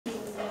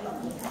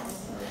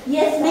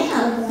Yes,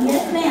 ma'am.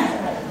 Yes,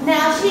 ma'am.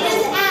 Now, she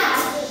just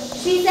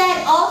asked, she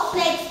said all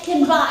snakes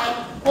can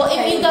bite. Well,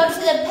 if you go to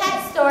the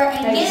pet store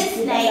and get a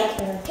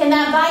snake, can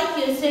that bite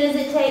you as soon as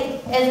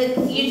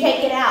you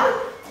take it out?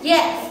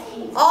 Yes,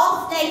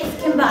 all snakes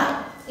can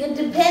bite. It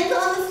depends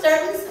on the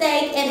certain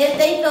snake and if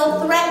they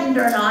feel threatened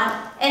or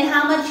not and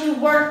how much you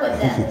work with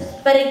them.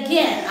 But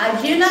again,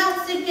 I do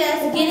not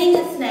suggest getting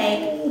a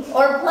snake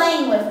or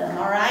playing with them,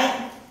 all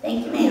right?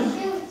 Thank you, ma'am.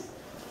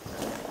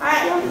 All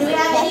right, do we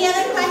have any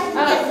other questions?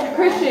 Yes, sir.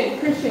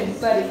 Christian,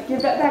 buddy,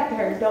 give that back to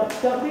her. Don't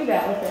do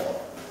that with it.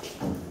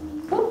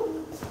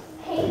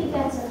 Hey, you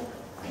guys are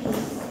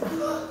peace.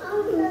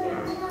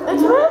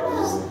 That's right.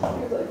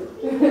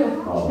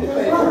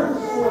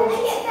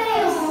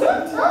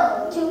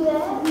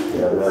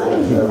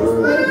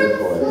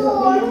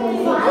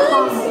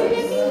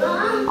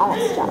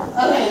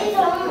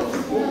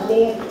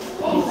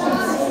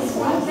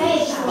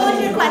 What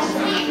was your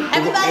question?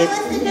 Everybody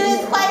listen to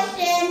his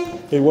question.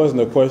 It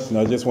wasn't a question.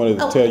 I just wanted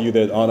to tell you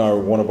that on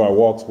one of our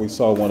walks, we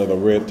saw one of the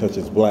red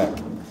touches black.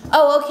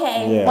 Oh,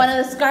 okay. Yeah. One of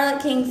the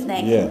scarlet king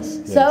snakes.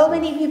 Yes. So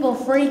many people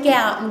freak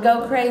out and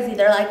go crazy.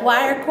 They're like,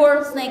 why are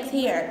coral snakes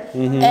here?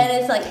 And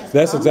it's like...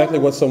 That's exactly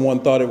what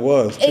someone thought it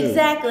was, too.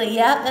 Exactly,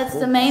 yep. That's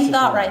the main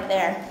thought right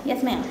there.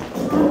 Yes, ma'am.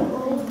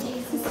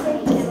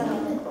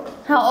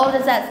 How old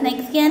is that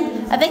snake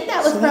skin? I think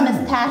that was from his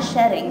past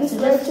shedding. So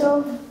just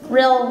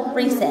real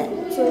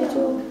recent.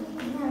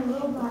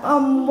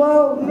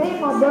 Well, me and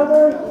my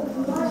brother,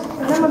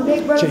 and I'm a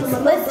big brother.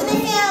 Listen to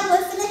him,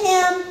 listen to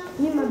him.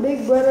 Me and my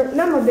big brother,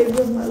 not my big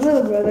brother, my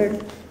little brother.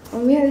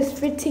 We had this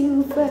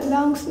 15-foot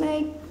long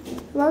snake.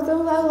 It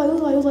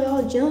was like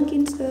all junk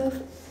and stuff.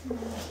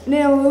 And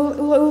then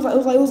it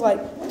was like.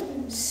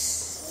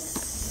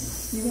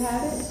 You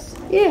had it?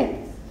 Yeah.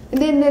 And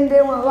then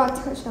when I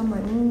touched it, I'm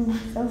like,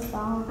 so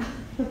soft.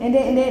 And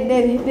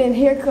then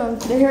here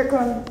comes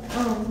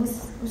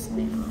what's the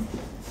name?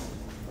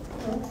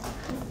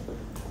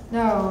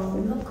 No,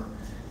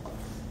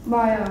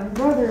 my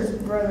brother's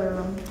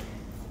brother.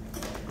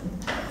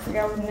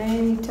 Forgot his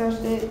name. He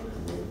touched it.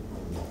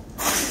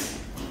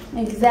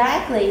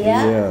 Exactly,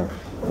 yeah. Yeah.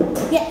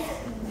 Yes.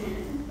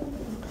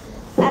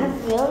 At a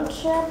field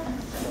trip,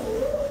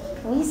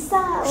 we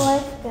saw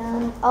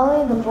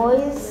only the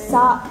boys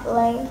saw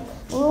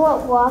we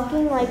went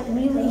walking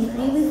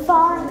really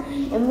far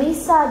and we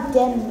saw a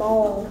dead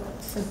mole.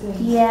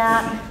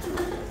 Yeah.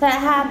 That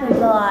happens a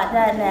lot,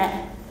 doesn't it?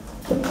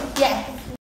 Yes.